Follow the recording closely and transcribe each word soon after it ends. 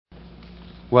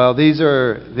Well, these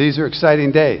are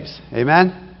exciting days.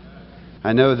 Amen?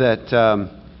 I know that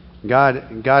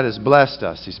God has blessed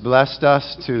us. He's blessed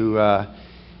us to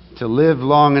live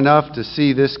long enough to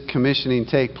see this commissioning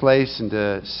take place and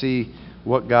to see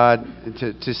what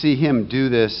to see Him do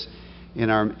this in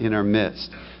our midst.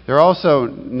 There are also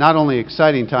not only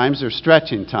exciting times, there are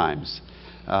stretching times.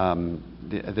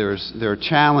 There are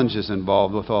challenges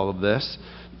involved with all of this.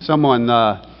 Someone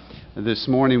this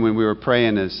morning when we were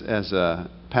praying as a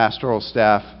pastoral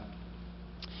staff,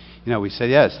 we said,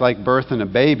 yeah, it's like birthing a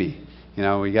baby. We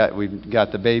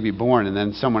got the baby born, and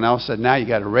then someone else said, now you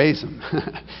got to raise him.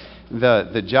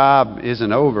 The job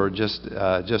isn't over just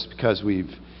because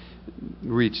we've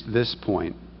reached this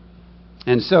point.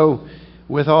 And so,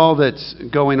 with all that's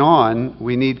going on,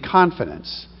 we need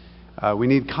confidence. We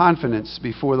need confidence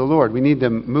before the Lord. We need to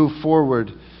move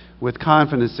forward with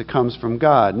confidence that comes from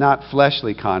God, not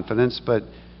fleshly confidence, but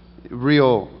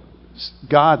real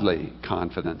godly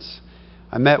confidence.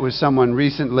 I met with someone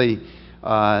recently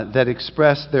that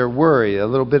expressed their worry, a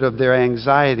little bit of their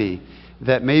anxiety,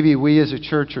 that maybe we as a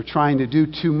church are trying to do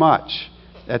too much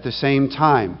at the same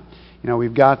time.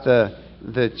 We've got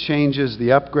the changes,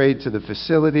 the upgrade to the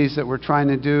facilities that we're trying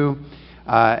to do,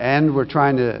 and we're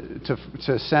trying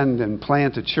to send and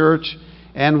plant a church,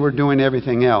 and we're doing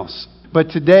everything else. But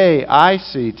I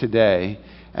see today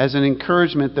as an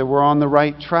encouragement that we're on the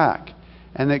right track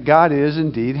and that God is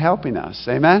indeed helping us.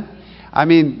 Amen? I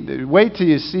mean, wait till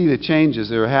you see the changes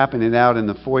that are happening out in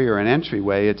the foyer and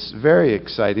entryway. It's very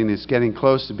exciting. It's getting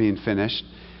close to being finished.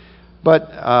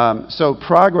 But so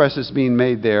progress is being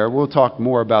made there. We'll talk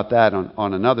more about that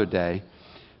on another day.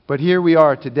 But here we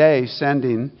are today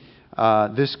sending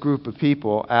this group of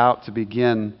people out to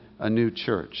begin a new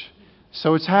church.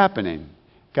 So it's happening.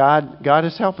 God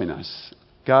is helping us.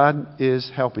 God is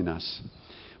helping us.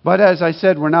 But as I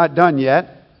said, we're not done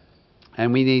yet,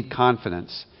 and we need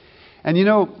confidence. And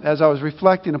as I was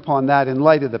reflecting upon that in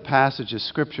light of the passage of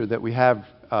Scripture that we have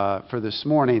for this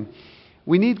morning,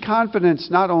 we need confidence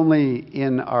not only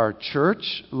in our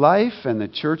church life and the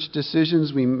church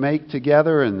decisions we make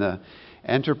together and the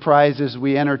enterprises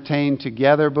we entertain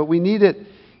together, but we need it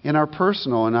in our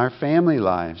personal and our family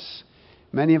lives.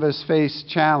 Many of us face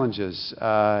challenges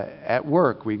at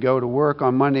work. We go to work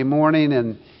on Monday morning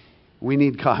and we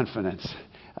need confidence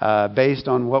based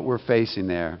on what we're facing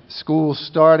there. School's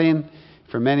starting.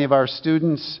 For many of our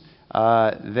students,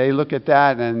 they look at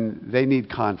that and they need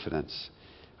confidence.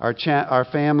 Our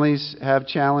families have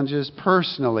challenges.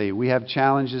 Personally, we have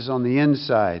challenges on the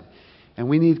inside, and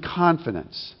we need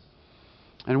confidence.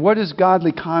 And what does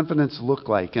godly confidence look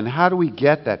like, and how do we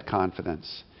get that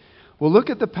confidence? Well, look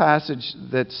at the passage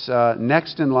that's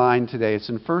next in line today. It's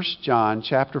in 1 John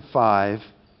chapter 5.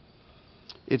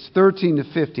 It's 13 to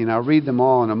 15. I'll read them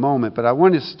all in a moment, but I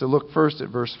want us to look first at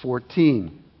verse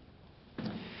 14.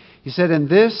 He said, "And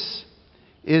this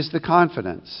is the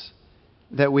confidence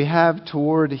that we have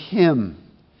toward Him."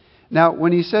 Now,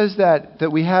 when he says that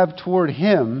we have toward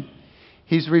Him,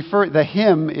 the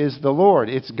Him is the Lord.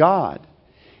 It's God.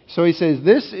 So he says,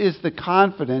 this is the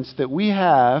confidence that we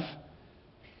have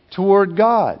toward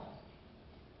God.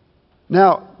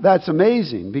 Now, that's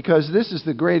amazing because this is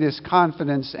the greatest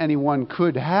confidence anyone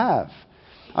could have.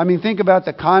 I mean, think about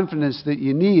the confidence that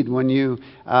you need when you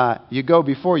go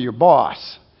before your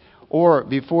boss or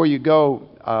before you go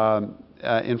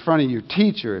in front of your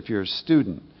teacher if you're a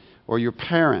student or your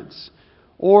parents.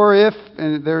 Or if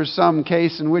there's some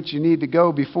case in which you need to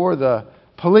go before the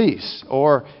police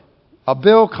or a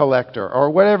bill collector or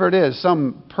whatever it is,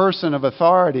 some person of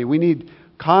authority. We need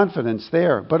confidence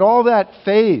there. But all that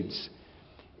fades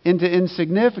into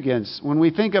insignificance when we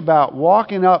think about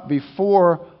walking up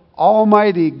before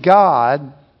Almighty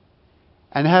God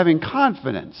and having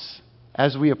confidence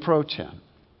as we approach Him.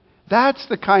 That's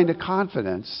the kind of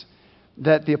confidence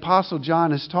that the Apostle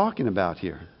John is talking about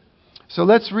here. So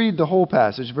let's read the whole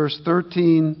passage, verse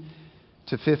 13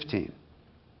 to 15.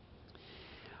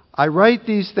 "I write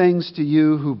these things to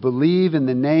you who believe in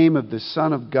the name of the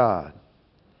Son of God,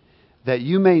 that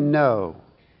you may know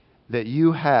that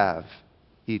you have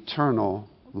eternal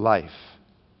life.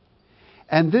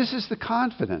 And this is the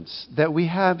confidence that we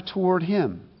have toward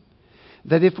Him,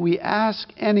 that if we ask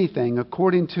anything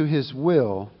according to His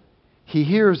will, He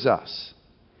hears us.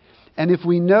 And if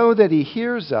we know that He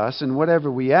hears us in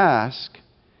whatever we ask,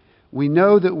 we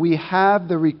know that we have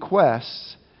the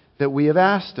requests that we have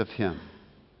asked of Him."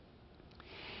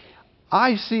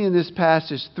 I see in this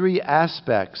passage three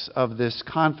aspects of this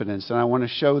confidence, and I want to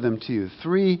show them to you.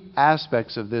 Three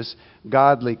aspects of this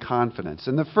godly confidence.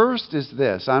 And the first is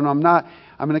this. I'm going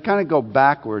to kind of go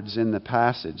backwards in the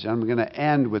passage. I'm going to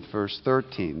end with verse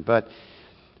 13. But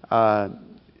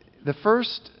The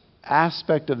first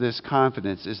aspect of this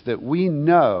confidence is that we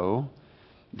know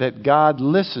that God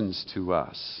listens to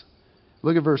us.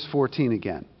 Look at verse 14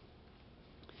 again.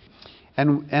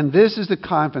 And this is the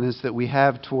confidence that we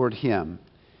have toward Him,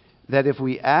 that if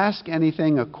we ask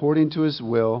anything according to His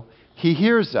will, He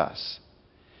hears us.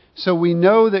 So we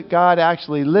know that God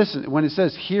actually listens. When it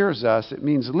says hears us, it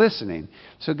means listening.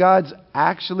 So God's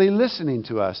actually listening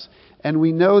to us. And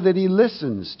we know that He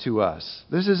listens to us.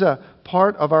 This is a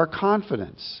part of our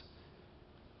confidence.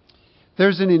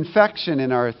 There's an infection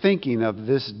in our thinking of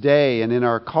this day and in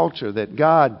our culture that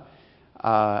God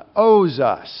owes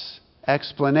us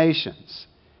explanations.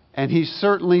 And He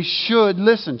certainly should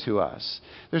listen to us.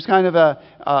 There's kind of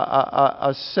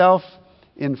a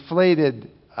self-inflated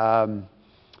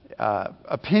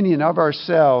opinion of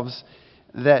ourselves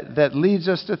that leads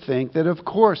us to think that, of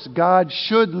course, God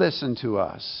should listen to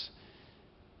us.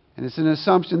 And it's an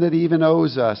assumption that He even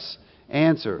owes us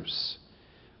answers.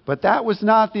 But that was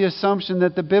not the assumption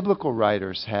that the biblical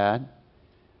writers had.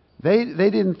 They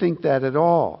didn't think that at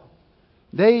all.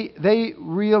 They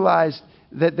realized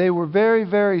that they were very,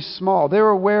 very small. They were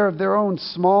aware of their own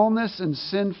smallness and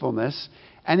sinfulness,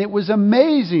 and it was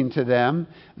amazing to them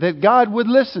that God would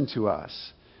listen to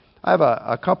us. I have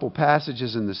a couple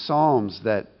passages in the Psalms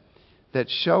that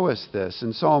show us this.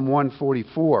 In Psalm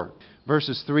 144,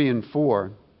 verses 3 and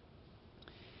 4,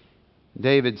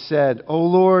 David said, "O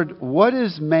Lord, what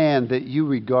is man that you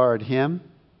regard him,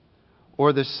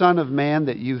 or the son of man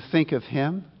that you think of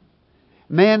him?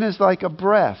 Man is like a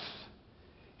breath.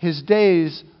 His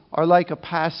days are like a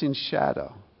passing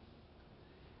shadow."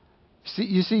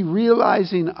 You see,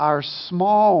 realizing our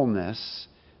smallness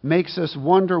makes us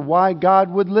wonder why God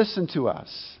would listen to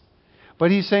us.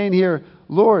 But He's saying here,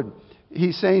 Lord,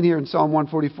 He's saying here in Psalm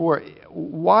 144,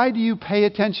 why do you pay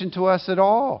attention to us at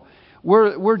all?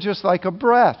 We're just like a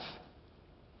breath.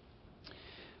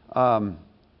 Do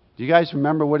you guys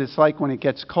remember what it's like when it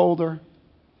gets colder?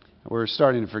 We're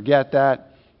starting to forget that.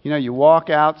 You know, you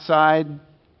walk outside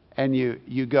and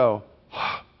you go,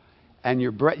 and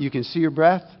your breath, you can see your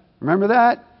breath. Remember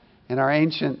that? In our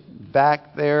ancient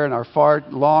back there, in our far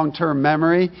long-term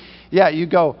memory. Yeah, you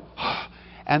go,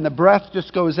 and the breath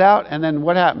just goes out, and then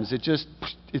what happens?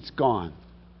 It's gone.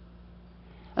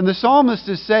 And the psalmist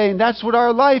is saying that's what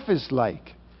our life is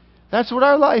like. That's what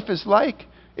our life is like.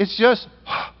 It's just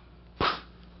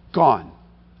gone.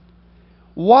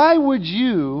 Why would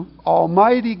you,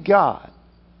 Almighty God,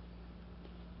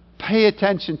 pay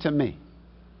attention to me?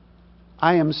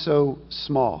 I am so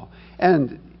small.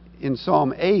 And in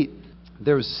Psalm 8,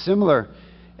 there's similar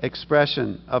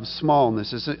expression of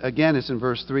smallness. It's in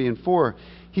verse 3 and 4.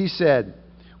 He said,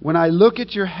 "When I look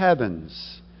at your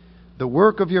heavens, the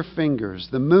work of your fingers,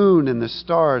 the moon and the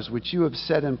stars which you have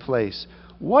set in place,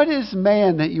 what is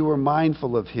man that you are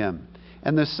mindful of him,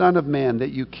 and the Son of Man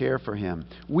that you care for him?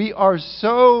 We are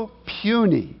so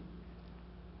puny.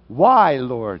 Why,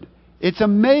 Lord? It's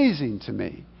amazing to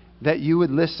me that you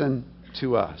would listen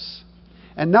to us."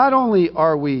 And not only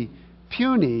are we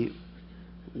puny,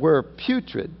 we're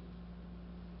putrid.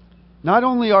 Not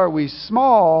only are we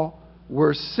small,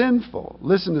 we're sinful.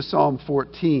 Listen to Psalm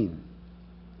 14.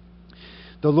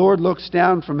 "The Lord looks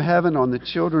down from heaven on the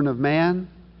children of man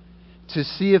to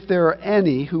see if there are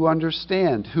any who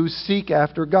understand, who seek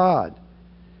after God.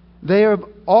 They have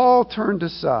all turned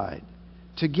aside.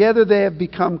 Together they have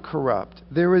become corrupt.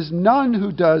 There is none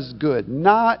who does good,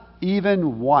 not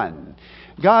even one."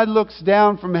 God looks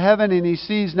down from heaven and He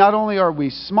sees not only are we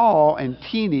small and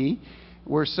teeny,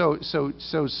 we're so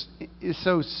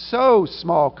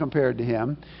small compared to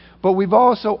Him, but we've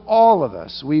also, all of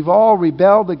us, we've all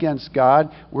rebelled against God.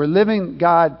 We're living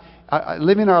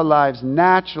our lives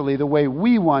naturally the way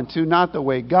we want to, not the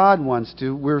way God wants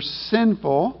to. We're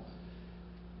sinful.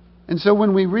 And so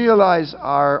when we realize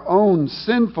our own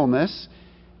sinfulness,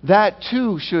 that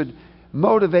too should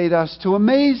motivate us to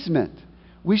amazement.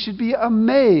 We should be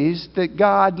amazed that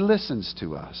God listens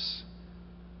to us.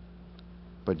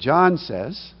 But John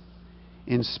says,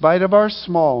 in spite of our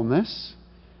smallness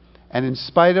and in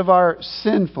spite of our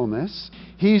sinfulness,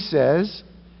 he says,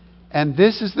 and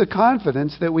this is the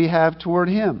confidence that we have toward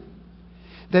Him,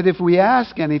 that if we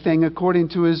ask anything according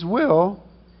to His will,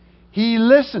 He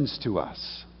listens to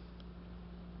us.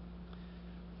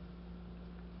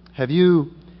 Have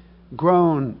you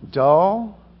grown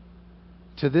dull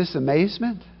to this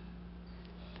amazement?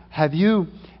 Have you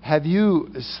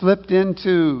slipped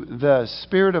into the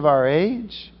spirit of our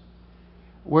age,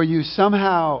 where you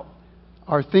somehow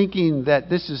are thinking that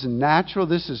this is natural,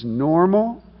 this is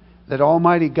normal, that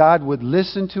Almighty God would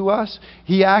listen to us?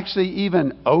 He actually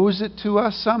even owes it to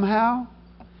us somehow?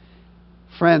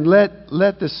 Friend,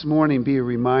 let this morning be a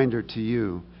reminder to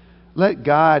you. Let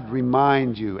God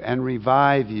remind you and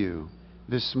revive you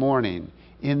this morning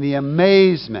in the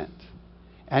amazement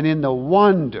and in the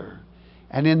wonder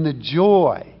and in the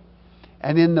joy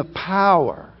and in the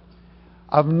power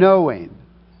of knowing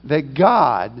that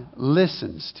God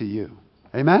listens to you.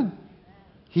 Amen?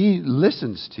 He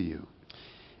listens to you.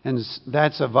 And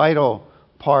that's a vital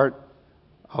part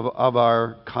of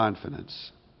our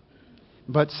confidence.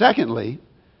 But second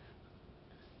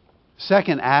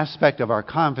aspect of our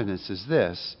confidence is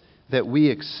this, that we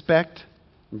expect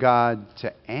God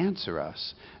to answer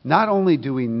us. Not only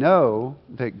do we know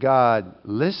that God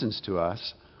listens to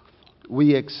us,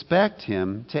 we expect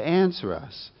Him to answer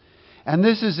us. And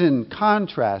this is in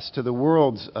contrast to the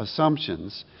world's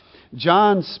assumptions.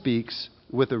 John speaks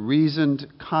with a reasoned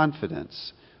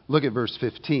confidence. Look at verse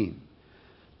 15.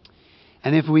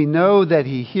 And if we know that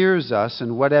He hears us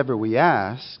in whatever we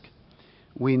ask,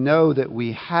 we know that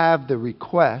we have the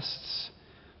requests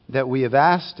that we have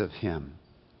asked of Him.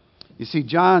 You see,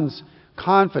 John's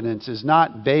confidence is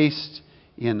not based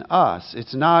in us.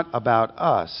 It's not about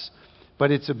us,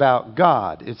 but it's about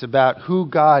God. It's about who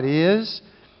God is,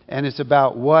 and it's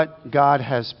about what God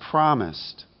has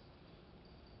promised.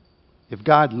 If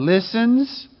God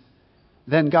listens,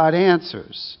 then God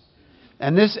answers.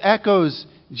 And this echoes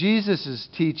Jesus'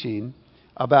 teaching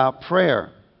about prayer.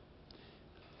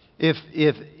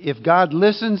 If God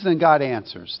listens, then God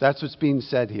answers. That's what's being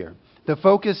said here. The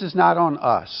focus is not on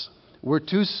us. We're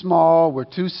too small. We're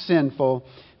too sinful.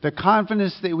 The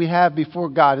confidence that we have before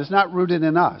God is not rooted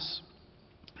in us.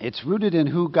 It's rooted in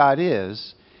who God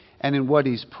is and in what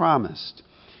He's promised.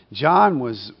 John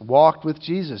walked with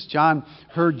Jesus. John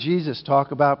heard Jesus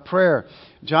talk about prayer.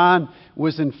 John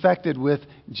was infected with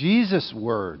Jesus'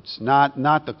 words, not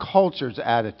the culture's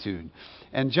attitude.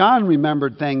 And John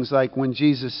remembered things like when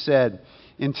Jesus said,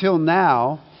 "Until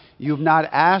now, you've not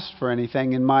asked for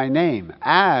anything in my name.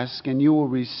 Ask and you will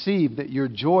receive, that your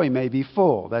joy may be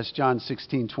full." That's John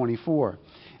 16:24.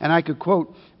 And I could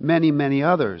quote many, many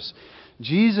others.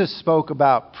 Jesus spoke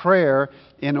about prayer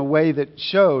in a way that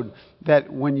showed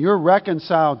that when you're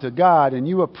reconciled to God and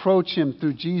you approach Him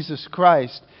through Jesus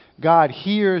Christ, God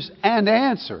hears and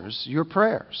answers your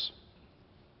prayers.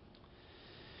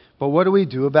 But what do we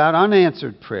do about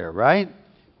unanswered prayer, right?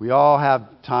 We all have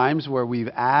times where we've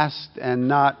asked and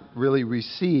not really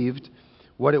received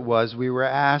what it was we were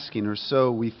asking, or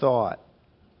so we thought.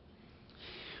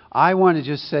 I want to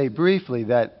just say briefly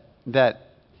that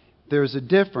there's a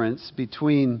difference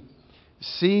between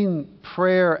seeing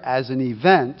prayer as an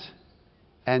event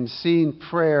and seeing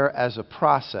prayer as a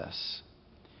process.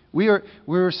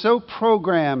 We're so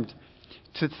programmed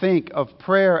to think of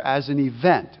prayer as an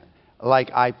event,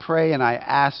 like I pray and I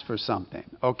ask for something.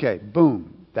 Okay,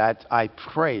 boom, that I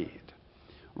prayed.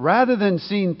 Rather than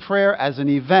seeing prayer as an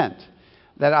event,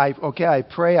 that I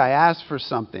pray, I ask for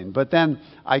something, but then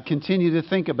I continue to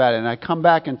think about it and I come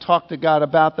back and talk to God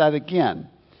about that again.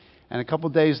 And a couple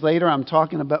days later, I'm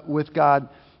talking with God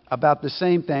about the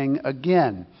same thing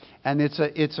again. And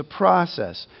it's a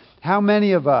process. How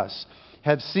many of us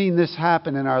have seen this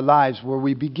happen in our lives where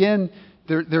we begin,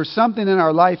 there's something in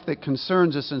our life that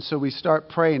concerns us, and so we start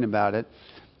praying about it.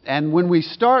 And when we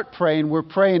start praying, we're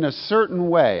praying a certain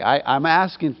way. I'm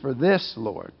asking for this,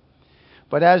 Lord.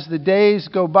 But as the days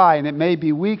go by, and it may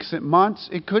be weeks, and months,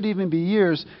 it could even be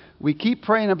years, we keep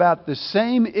praying about the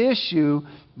same issue,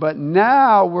 but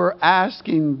now we're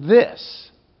asking this.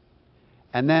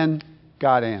 And then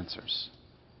God answers.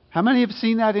 How many have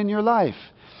seen that in your life?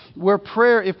 Where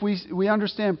prayer, if we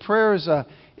understand prayer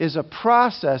is a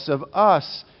process of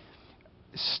us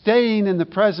staying in the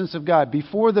presence of God,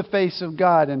 before the face of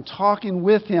God, and talking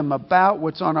with Him about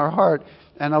what's on our heart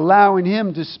and allowing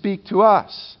Him to speak to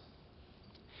us.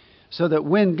 So that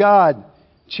when God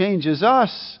changes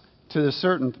us to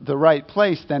the right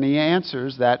place, then He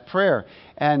answers that prayer.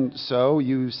 And so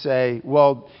you say,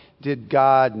 well, did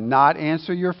God not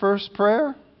answer your first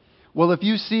prayer? Well, if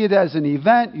you see it as an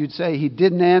event, you'd say He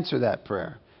didn't answer that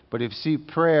prayer. But if you see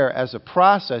prayer as a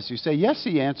process, you say, yes,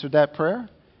 He answered that prayer,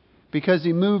 because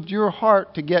He moved your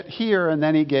heart to get here and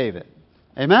then He gave it.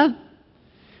 Amen?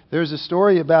 There's a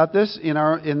story about this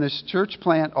in this church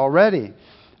plant already.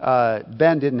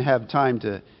 Ben didn't have time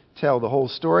to tell the whole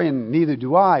story, and neither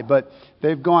do I, but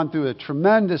they've gone through a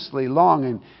tremendously long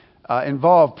and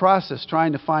involved process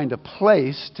trying to find a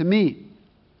place to meet.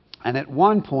 And at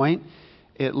one point,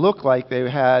 it looked like they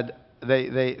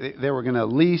were going to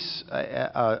lease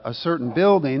a certain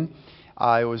building.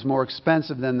 It was more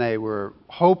expensive than they were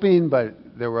hoping, but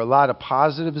there were a lot of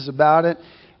positives about it.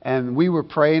 And we were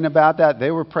praying about that.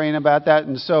 They were praying about that.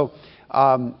 And so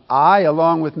I,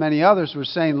 along with many others, were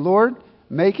saying, Lord,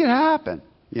 make it happen,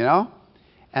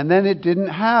 And then it didn't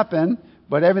happen,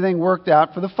 but everything worked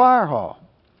out for the fire hall.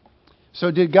 So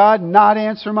did God not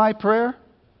answer my prayer?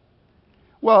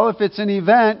 Well, if it's an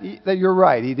event, that you're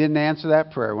right. He didn't answer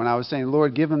that prayer when I was saying,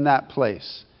 Lord, give him that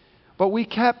place. But we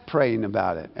kept praying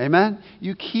about it. Amen?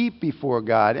 You keep before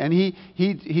God. And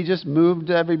he just moved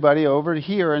everybody over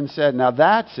here and said, now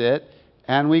that's it.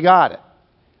 And we got it.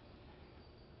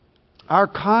 Our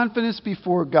confidence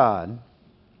before God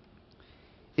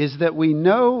is that we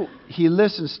know He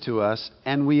listens to us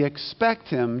and we expect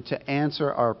Him to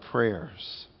answer our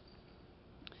prayers.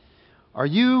 Are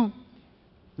you,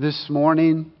 this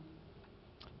morning,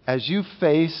 as you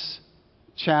face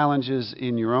challenges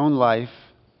in your own life,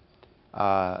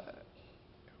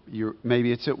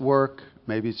 maybe it's at work,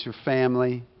 maybe it's your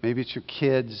family, maybe it's your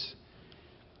kids,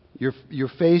 you're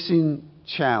facing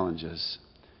challenges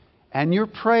and you're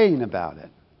praying about it,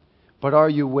 but are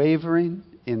you wavering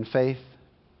in faith?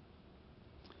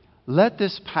 Let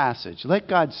this passage, let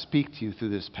God speak to you through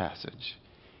this passage.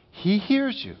 He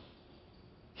hears you.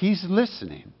 He's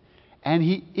listening. And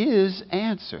He is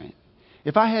answering.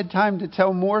 If I had time to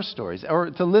tell more stories,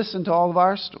 or to listen to all of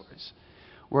our stories,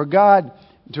 where God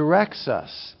directs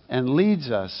us and leads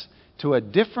us to a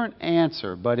different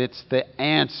answer, but it's the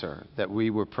answer that we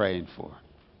were praying for.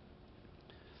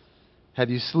 Have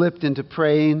you slipped into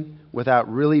praying without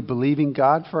really believing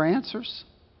God for answers?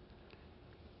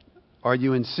 Are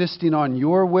you insisting on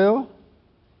your will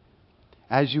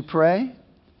as you pray?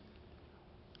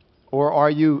 Or are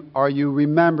you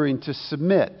remembering to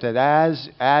submit that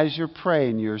as you're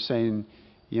praying, you're saying,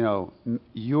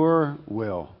 your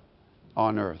will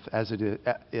on earth as it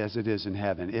is in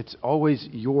heaven. It's always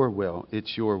your will.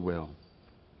 It's your will.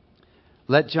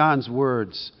 Let John's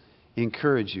words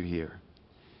encourage you here.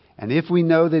 And if we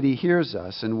know that He hears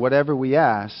us and whatever we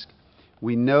ask,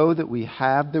 we know that we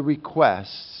have the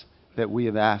requests that we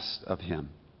have asked of Him.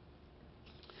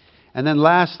 And then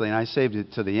lastly, and I saved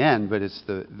it to the end, but it's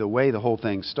the way the whole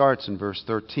thing starts in verse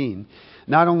 13.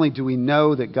 Not only do we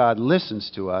know that God listens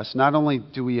to us, not only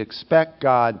do we expect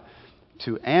God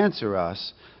to answer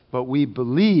us, but we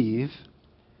believe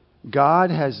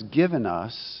God has given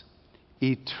us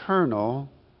eternal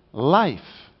life.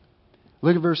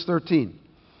 Look at verse 13.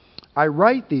 I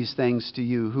write these things to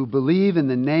you who believe in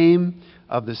the name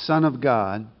of the Son of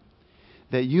God,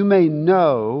 that you may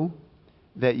know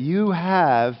that you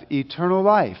have eternal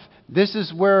life. This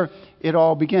is where it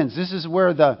all begins. This is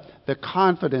where the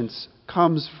confidence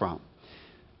comes from.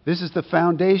 This is the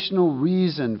foundational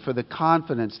reason for the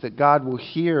confidence that God will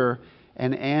hear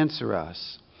and answer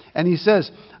us. And He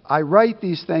says, I write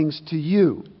these things to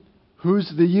you.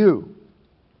 Who's the you?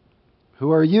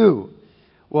 Who are you?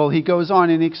 Well, He goes on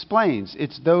and explains.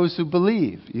 It's those who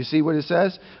believe. You see what it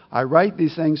says? I write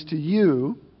these things to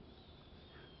you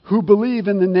who believe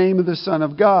in the name of the Son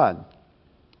of God.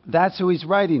 That's who He's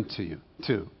writing to you,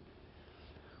 to.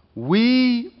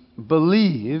 We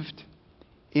believed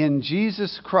in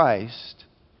Jesus Christ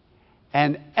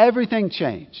and everything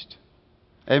changed.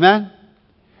 Amen?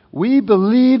 We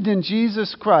believed in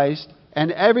Jesus Christ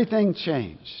and everything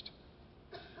changed.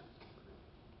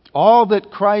 All that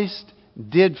Christ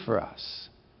did for us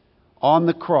on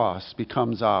the cross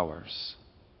becomes ours.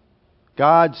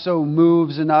 God so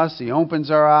moves in us, He opens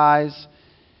our eyes,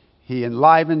 He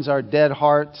enlivens our dead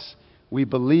hearts. We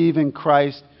believe in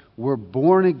Christ. We're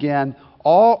born again.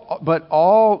 All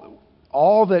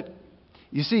that,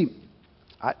 you see,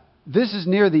 this is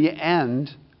near the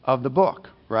end of the book,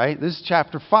 right? This is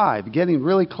chapter 5, getting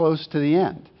really close to the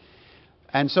end.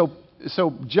 And so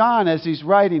John, as he's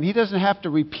writing, he doesn't have to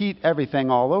repeat everything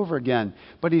all over again.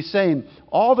 But he's saying,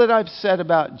 all that I've said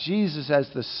about Jesus as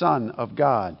the Son of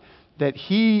God, that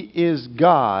He is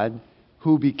God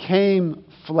who became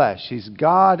flesh. He's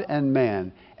God and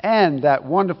man. And that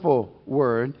wonderful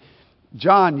word,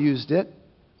 John used it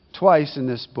twice in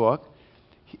this book.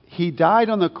 He died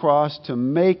on the cross to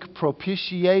make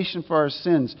propitiation for our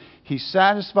sins. He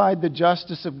satisfied the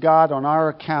justice of God on our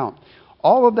account.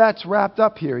 All of that's wrapped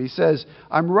up here. He says,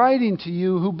 I'm writing to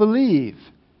you who believe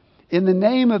in the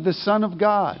name of the Son of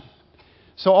God.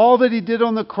 So all that He did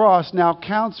on the cross now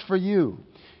counts for you.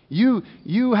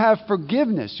 You have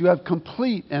forgiveness. You have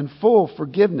complete and full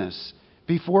forgiveness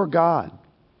before God.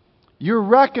 You're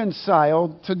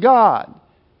reconciled to God.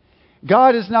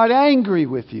 God is not angry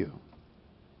with you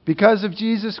because of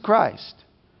Jesus Christ.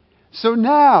 So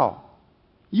now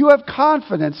you have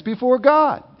confidence before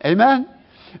God. Amen?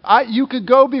 You could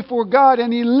go before God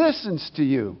and He listens to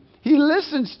you. He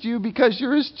listens to you because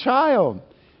you're His child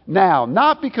now.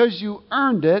 Not because you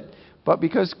earned it, but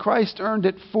because Christ earned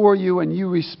it for you and you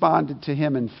responded to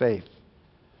Him in faith.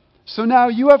 So now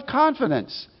you have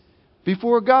confidence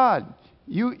before God.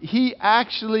 He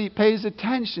actually pays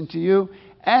attention to you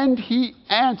and He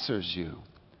answers you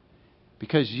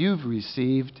because you've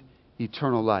received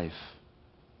eternal life.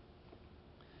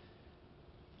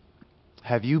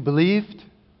 Have you believed?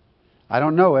 I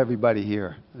don't know everybody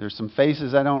here. There's some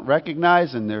faces I don't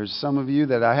recognize, and there's some of you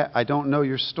that I don't know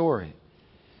your story.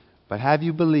 But have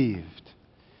you believed?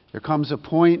 There comes a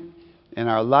point in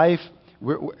our life,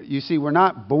 we're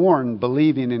not born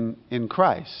believing in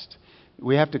Christ.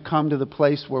 We have to come to the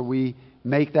place where we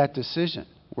make that decision,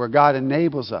 where God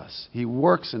enables us. He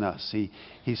works in us.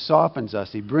 He softens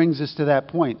us. He brings us to that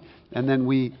point. And then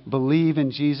we believe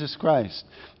in Jesus Christ.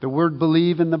 The word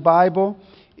believe in the Bible,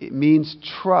 it means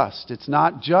trust. It's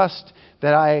not just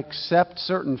that I accept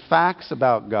certain facts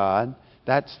about God.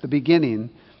 That's the beginning.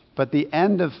 But the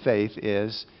end of faith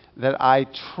is that I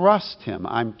trust Him.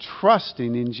 I'm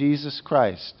trusting in Jesus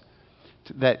Christ,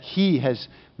 that He has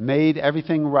made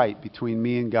everything right between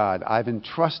me and God. I've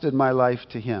entrusted my life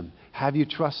to Him. Have you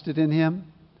trusted in Him?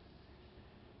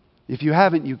 If you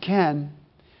haven't, you can.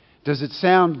 Does it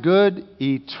sound good?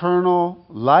 Eternal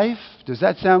life? Does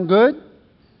that sound good?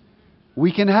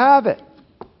 We can have it.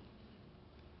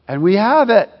 And we have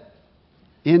it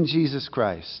in Jesus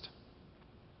Christ.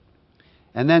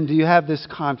 And then do you have this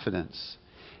confidence?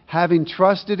 Having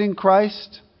trusted in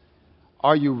Christ,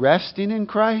 are you resting in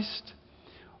Christ?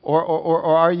 Or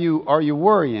are you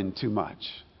worrying too much?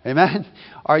 Amen?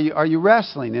 Are you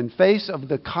wrestling in face of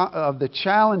the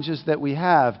challenges that we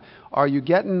have? Are you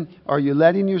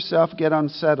letting yourself get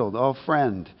unsettled? Oh,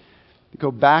 friend,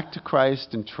 go back to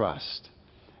Christ and trust.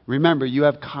 Remember, you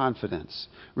have confidence.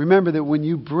 Remember that when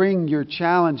you bring your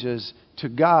challenges to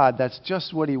God, that's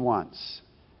just what He wants.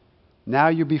 Now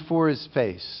you're before His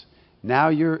face. Now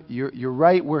you're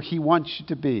right where He wants you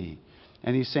to be.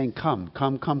 And He's saying, come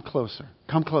closer.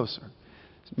 Come closer.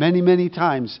 Many, many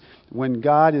times when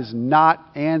God is not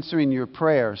answering your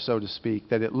prayer, so to speak,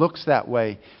 that it looks that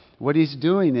way, what He's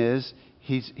doing is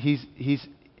He's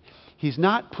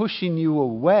not pushing you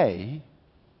away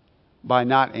by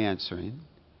not answering.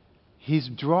 He's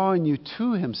drawing you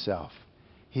to Himself.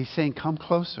 He's saying, come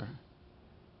closer.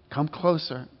 Come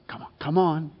closer. Come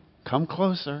on. Come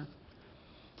closer.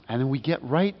 And then we get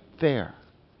right there.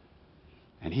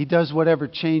 And He does whatever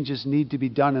changes need to be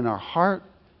done in our heart.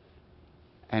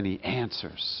 And He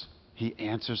answers. He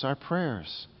answers our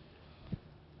prayers.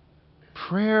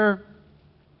 Prayer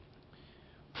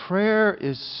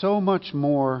is so much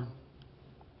more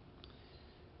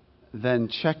than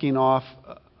checking off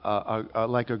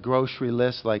like a grocery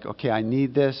list, like, okay, I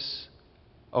need this.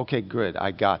 Okay, good,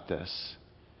 I got this.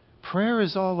 Prayer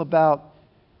is all about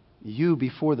you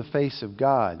before the face of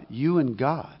God, you and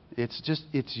God.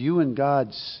 It's you and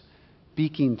God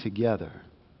speaking together.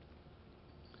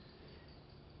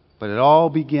 But it all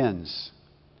begins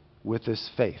with this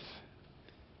faith.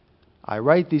 I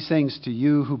write these things to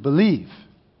you who believe.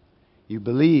 You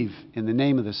believe in the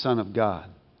name of the Son of God.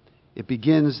 It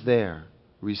begins there,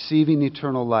 receiving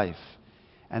eternal life,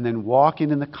 and then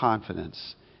walking in the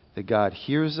confidence that God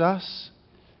hears us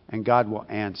and God will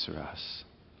answer us.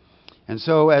 And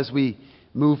so as we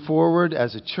move forward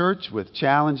as a church with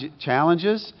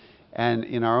challenges and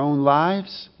in our own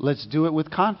lives, let's do it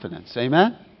with confidence.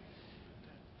 Amen?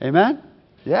 Amen?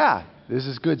 Yeah, this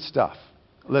is good stuff.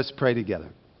 Let's pray together.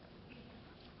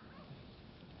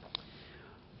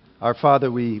 Our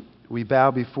Father, we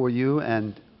bow before you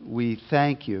and we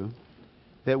thank you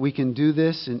that we can do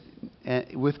this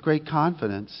with great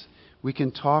confidence. We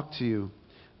can talk to you,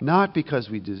 not because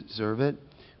we deserve it.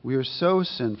 We are so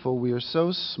sinful. We are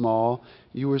so small.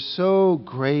 You are so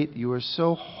great. You are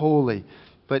so holy.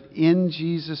 But in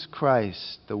Jesus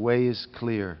Christ, the way is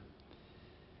clear.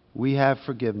 We have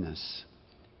forgiveness,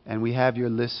 and we have your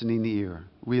listening ear.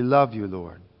 We love you,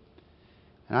 Lord.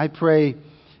 And I pray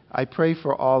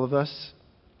for all of us.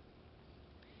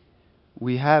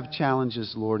 We have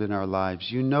challenges, Lord, in our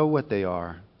lives. You know what they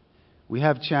are. We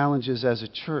have challenges as a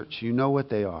church. You know what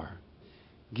they are.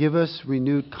 Give us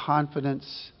renewed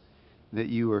confidence that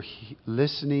you are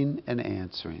listening and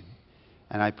answering.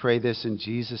 And I pray this in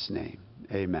Jesus' name.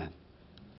 Amen.